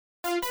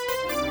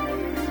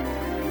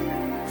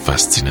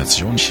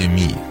Faszination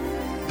Chemie,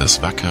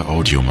 das Wacker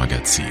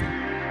Audiomagazin.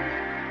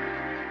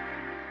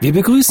 Wir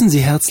begrüßen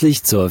Sie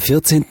herzlich zur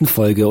 14.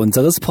 Folge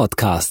unseres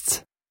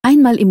Podcasts.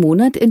 Einmal im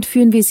Monat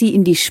entführen wir Sie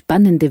in die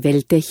spannende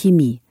Welt der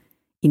Chemie.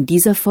 In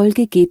dieser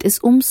Folge geht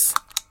es ums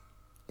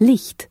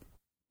Licht.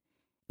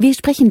 Wir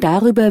sprechen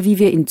darüber, wie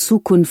wir in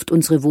Zukunft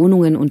unsere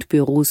Wohnungen und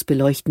Büros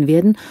beleuchten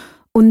werden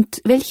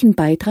und welchen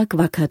Beitrag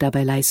Wacker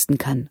dabei leisten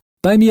kann.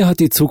 Bei mir hat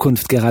die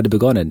Zukunft gerade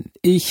begonnen.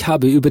 Ich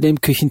habe über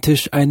dem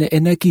Küchentisch eine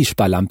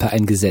Energiesparlampe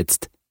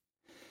eingesetzt.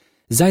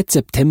 Seit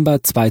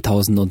September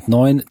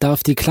 2009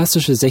 darf die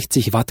klassische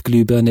 60 Watt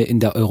Glühbirne in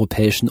der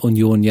Europäischen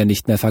Union ja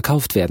nicht mehr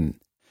verkauft werden.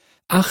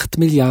 8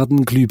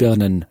 Milliarden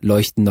Glühbirnen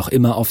leuchten noch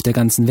immer auf der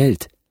ganzen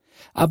Welt.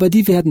 Aber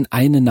die werden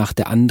eine nach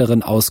der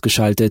anderen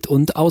ausgeschaltet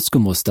und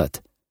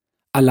ausgemustert.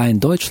 Allein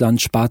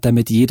Deutschland spart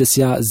damit jedes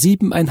Jahr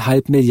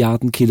 7,5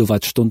 Milliarden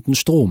Kilowattstunden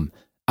Strom,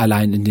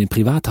 allein in den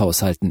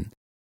Privathaushalten.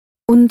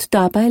 Und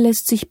dabei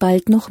lässt sich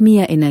bald noch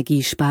mehr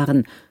Energie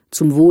sparen,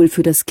 zum Wohl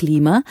für das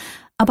Klima,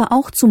 aber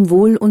auch zum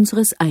Wohl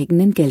unseres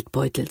eigenen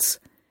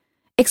Geldbeutels.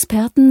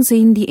 Experten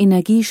sehen die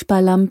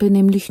Energiesparlampe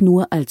nämlich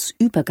nur als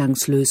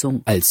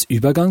Übergangslösung. Als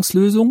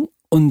Übergangslösung?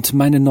 Und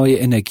meine neue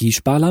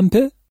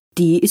Energiesparlampe?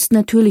 Die ist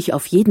natürlich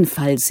auf jeden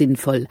Fall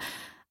sinnvoll,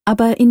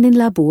 aber in den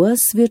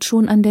Labors wird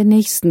schon an der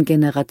nächsten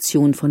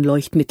Generation von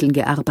Leuchtmitteln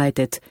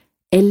gearbeitet,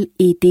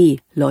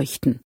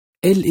 LED-Leuchten.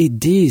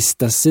 LEDs,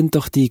 das sind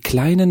doch die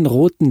kleinen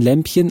roten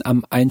Lämpchen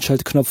am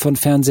Einschaltknopf von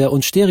Fernseher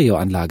und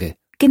Stereoanlage.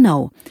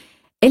 Genau.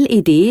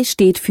 LED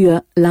steht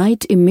für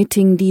Light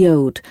Emitting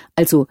Diode,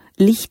 also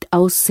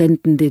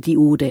lichtaussendende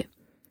Diode.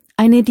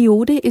 Eine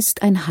Diode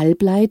ist ein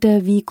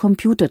Halbleiter wie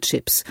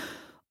Computerchips.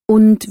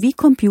 Und wie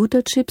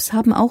Computerchips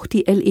haben auch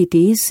die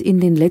LEDs in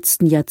den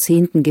letzten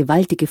Jahrzehnten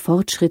gewaltige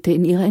Fortschritte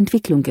in ihrer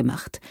Entwicklung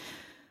gemacht.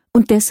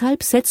 Und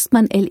deshalb setzt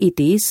man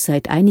LEDs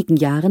seit einigen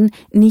Jahren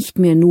nicht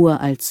mehr nur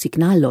als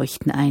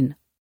Signalleuchten ein.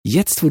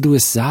 Jetzt, wo du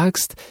es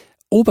sagst,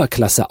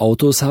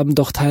 Oberklasse-Autos haben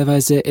doch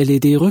teilweise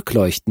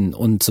LED-Rückleuchten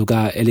und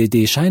sogar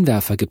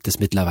LED-Scheinwerfer gibt es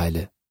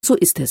mittlerweile. So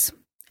ist es.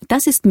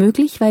 Das ist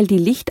möglich, weil die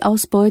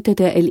Lichtausbeute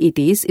der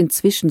LEDs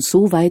inzwischen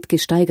so weit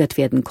gesteigert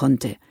werden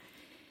konnte.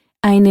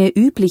 Eine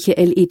übliche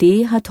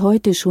LED hat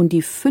heute schon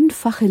die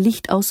 5-fache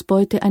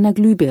Lichtausbeute einer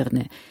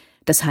Glühbirne.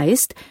 Das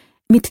heißt,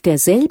 mit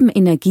derselben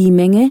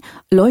Energiemenge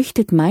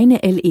leuchtet meine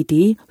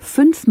LED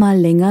 5-mal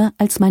länger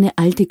als meine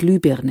alte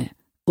Glühbirne.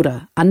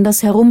 Oder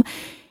andersherum,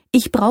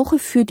 ich brauche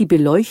für die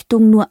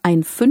Beleuchtung nur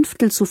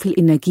 1/5 so viel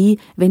Energie,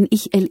 wenn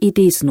ich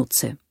LEDs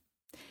nutze.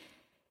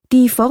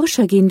 Die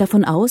Forscher gehen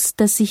davon aus,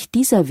 dass sich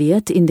dieser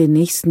Wert in den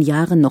nächsten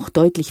Jahren noch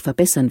deutlich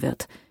verbessern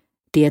wird.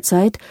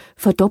 Derzeit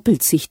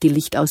verdoppelt sich die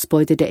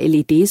Lichtausbeute der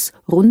LEDs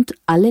rund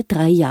alle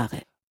 3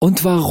 Jahre.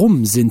 Und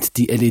warum sind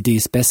die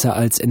LEDs besser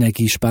als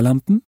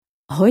Energiesparlampen?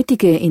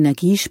 Heutige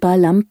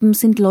Energiesparlampen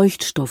sind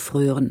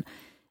Leuchtstoffröhren.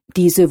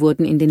 Diese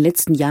wurden in den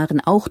letzten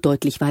Jahren auch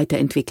deutlich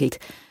weiterentwickelt.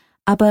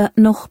 Aber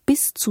noch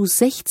bis zu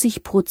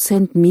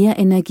 60% mehr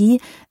Energie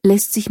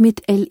lässt sich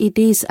mit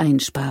LEDs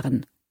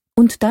einsparen.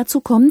 Und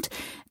dazu kommt,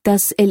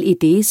 dass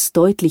LEDs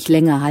deutlich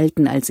länger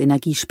halten als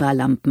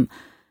Energiesparlampen.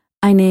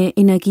 Eine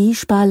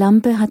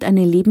Energiesparlampe hat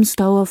eine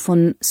Lebensdauer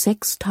von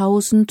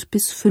 6.000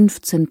 bis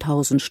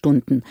 15.000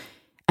 Stunden.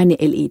 Eine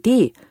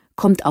LED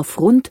kommt auf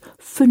rund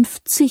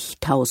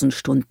 50.000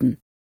 Stunden.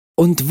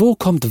 Und wo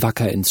kommt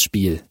Wacker ins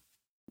Spiel?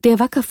 Der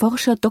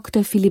Wacker-Forscher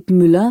Dr. Philipp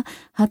Müller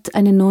hat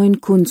einen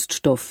neuen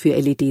Kunststoff für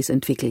LEDs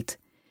entwickelt.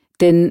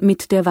 Denn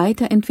mit der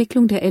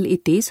Weiterentwicklung der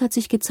LEDs hat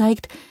sich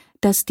gezeigt,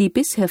 dass die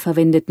bisher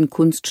verwendeten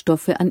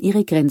Kunststoffe an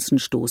ihre Grenzen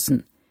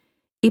stoßen.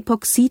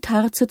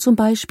 Epoxidharze zum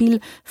Beispiel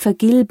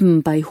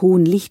vergilben bei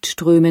hohen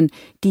Lichtströmen,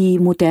 die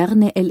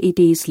moderne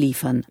LEDs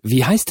liefern.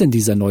 Wie heißt denn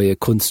dieser neue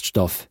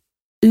Kunststoff?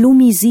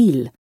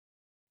 Lumisil.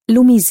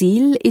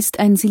 Lumisil ist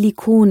ein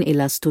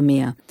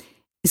Silikonelastomere.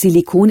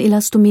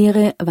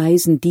 Silikonelastomere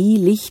weisen die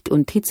Licht-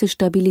 und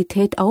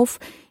Hitzestabilität auf,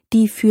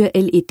 die für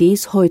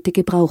LEDs heute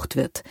gebraucht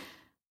wird.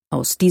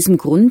 Aus diesem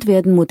Grund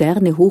werden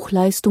moderne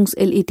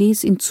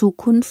Hochleistungs-LEDs in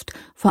Zukunft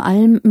vor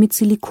allem mit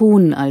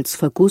Silikon als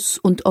Verguss-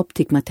 und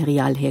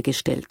Optikmaterial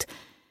hergestellt.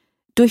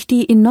 Durch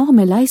die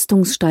enorme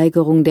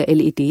Leistungssteigerung der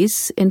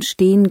LEDs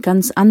entstehen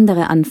ganz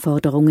andere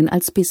Anforderungen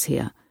als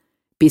bisher.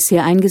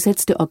 Bisher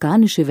eingesetzte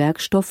organische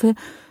Werkstoffe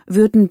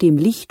würden dem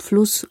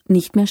Lichtfluss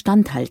nicht mehr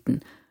standhalten.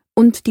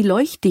 Und die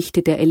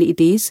Leuchtdichte der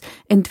LEDs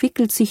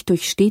entwickelt sich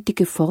durch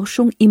stetige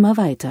Forschung immer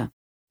weiter.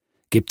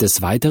 Gibt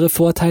es weitere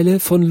Vorteile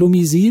von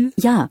Lumisil?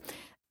 Ja,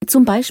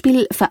 zum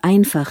Beispiel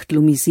vereinfacht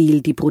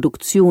Lumisil die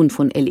Produktion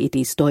von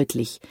LEDs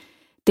deutlich.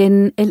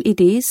 Denn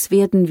LEDs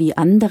werden wie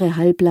andere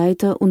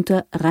Halbleiter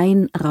unter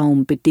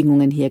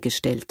Reinraumbedingungen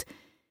hergestellt.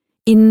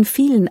 In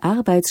vielen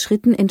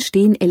Arbeitsschritten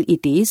entstehen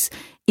LEDs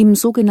im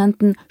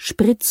sogenannten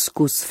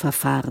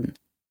Spritzgussverfahren.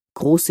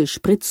 Große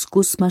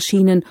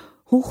Spritzgussmaschinen,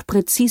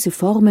 hochpräzise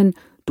Formen,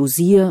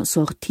 Dosier-,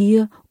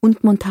 Sortier-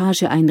 und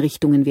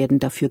Montageeinrichtungen werden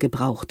dafür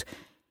gebraucht.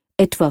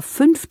 Etwa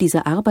 5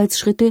 dieser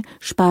Arbeitsschritte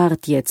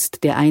spart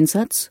jetzt der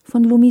Einsatz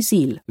von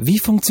Lumisil. Wie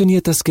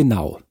funktioniert das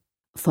genau?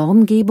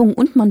 Formgebung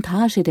und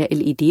Montage der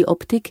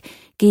LED-Optik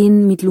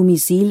gehen mit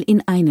Lumisil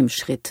in einem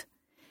Schritt.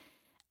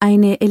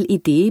 Eine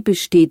LED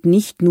besteht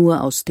nicht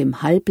nur aus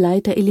dem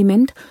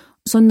Halbleiterelement,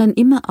 sondern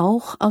immer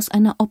auch aus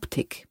einer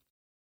Optik.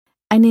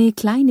 Eine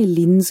kleine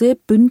Linse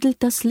bündelt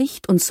das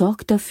Licht und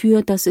sorgt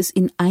dafür, dass es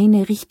in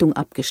eine Richtung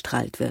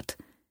abgestrahlt wird.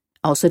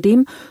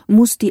 Außerdem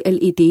muss die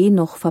LED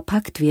noch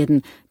verpackt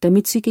werden,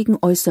 damit sie gegen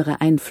äußere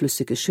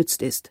Einflüsse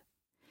geschützt ist.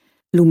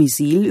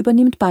 Lumisil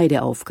übernimmt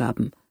beide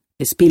Aufgaben.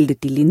 Es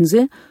bildet die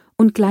Linse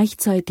und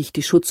gleichzeitig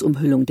die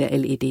Schutzumhüllung der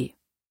LED.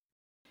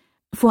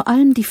 Vor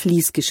allem die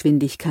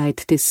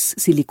Fließgeschwindigkeit des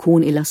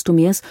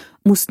Silikonelastomers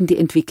mussten die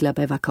Entwickler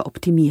bei Wacker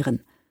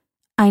optimieren.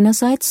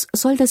 Einerseits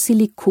soll das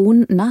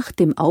Silikon nach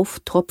dem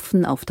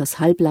Auftropfen auf das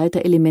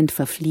Halbleiterelement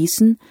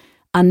verfließen,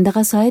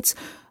 andererseits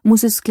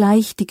muss es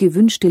gleich die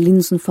gewünschte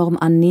Linsenform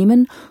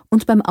annehmen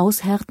und beim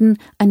Aushärten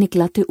eine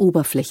glatte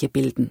Oberfläche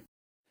bilden.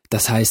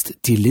 Das heißt,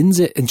 die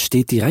Linse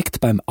entsteht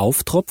direkt beim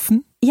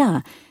Auftropfen?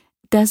 Ja,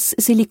 das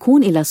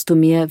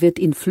Silikonelastomer wird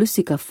in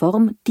flüssiger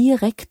Form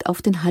direkt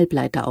auf den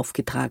Halbleiter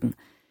aufgetragen.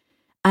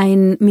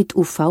 Ein mit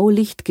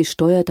UV-Licht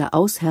gesteuerter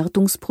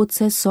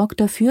Aushärtungsprozess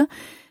sorgt dafür,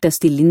 dass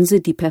die Linse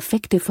die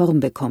perfekte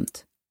Form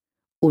bekommt.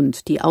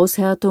 Und die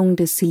Aushärtung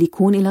des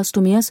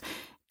Silikonelastomers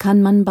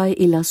kann man bei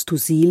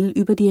Elastosil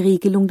über die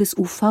Regelung des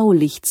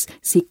UV-Lichts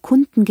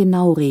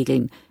sekundengenau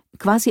regeln,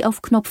 quasi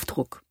auf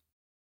Knopfdruck.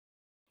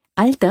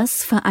 All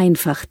das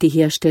vereinfacht die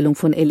Herstellung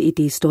von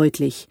LEDs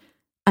deutlich.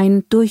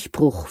 Ein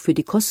Durchbruch für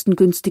die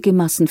kostengünstige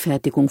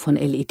Massenfertigung von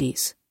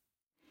LEDs.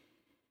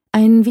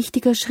 Ein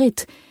wichtiger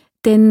Schritt,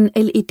 denn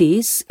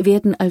LEDs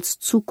werden als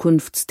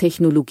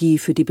Zukunftstechnologie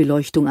für die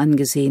Beleuchtung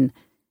angesehen.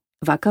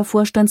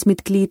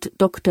 Wacker-Vorstandsmitglied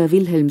Dr.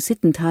 Wilhelm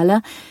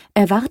Sittenthaler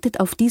erwartet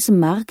auf diesem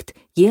Markt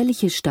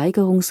jährliche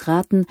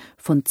Steigerungsraten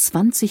von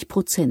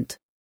 20%.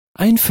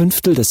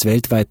 1/5 des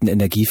weltweiten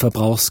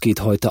Energieverbrauchs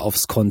geht heute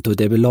aufs Konto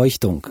der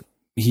Beleuchtung.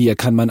 Hier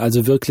kann man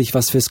also wirklich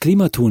was fürs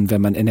Klima tun,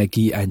 wenn man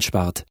Energie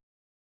einspart.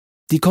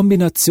 Die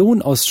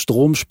Kombination aus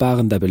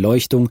stromsparender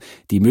Beleuchtung,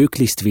 die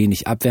möglichst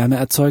wenig Abwärme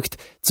erzeugt,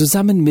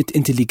 zusammen mit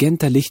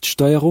intelligenter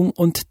Lichtsteuerung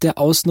und der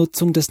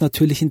Ausnutzung des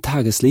natürlichen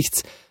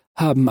Tageslichts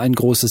haben ein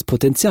großes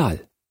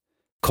Potenzial.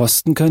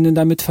 Kosten können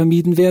damit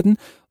vermieden werden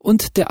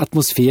und der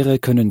Atmosphäre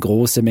können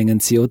große Mengen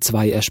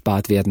CO2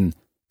 erspart werden,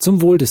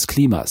 zum Wohl des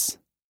Klimas.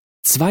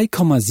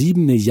 2,7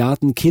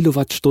 Milliarden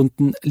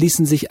Kilowattstunden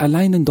ließen sich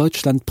allein in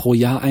Deutschland pro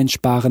Jahr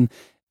einsparen,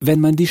 wenn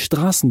man die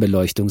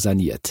Straßenbeleuchtung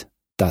saniert.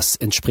 Das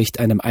entspricht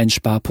einem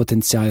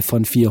Einsparpotenzial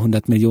von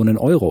 400 Millionen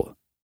Euro.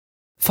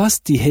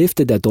 Fast die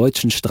Hälfte der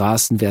deutschen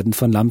Straßen werden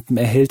von Lampen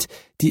erhellt,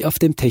 die auf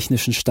dem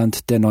technischen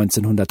Stand der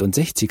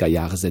 1960er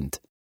Jahre sind.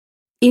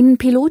 In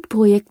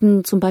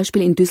Pilotprojekten, zum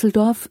Beispiel in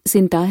Düsseldorf,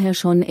 sind daher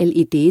schon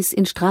LEDs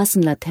in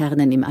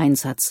Straßenlaternen im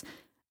Einsatz.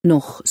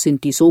 Noch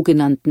sind die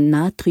sogenannten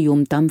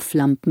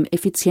Natriumdampflampen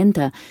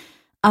effizienter,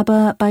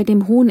 aber bei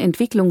dem hohen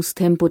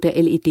Entwicklungstempo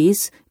der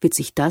LEDs wird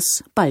sich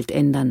das bald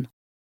ändern.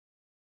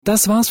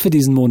 Das war's für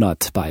diesen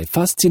Monat bei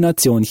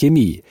Faszination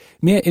Chemie.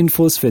 Mehr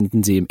Infos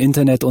finden Sie im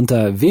Internet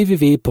unter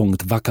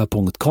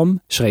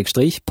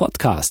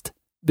www.wacker.com/podcast.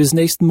 Bis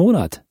nächsten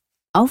Monat.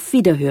 Auf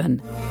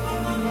Wiederhören.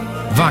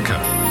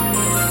 Wacker.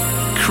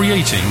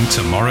 Creating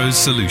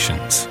tomorrow's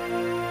solutions.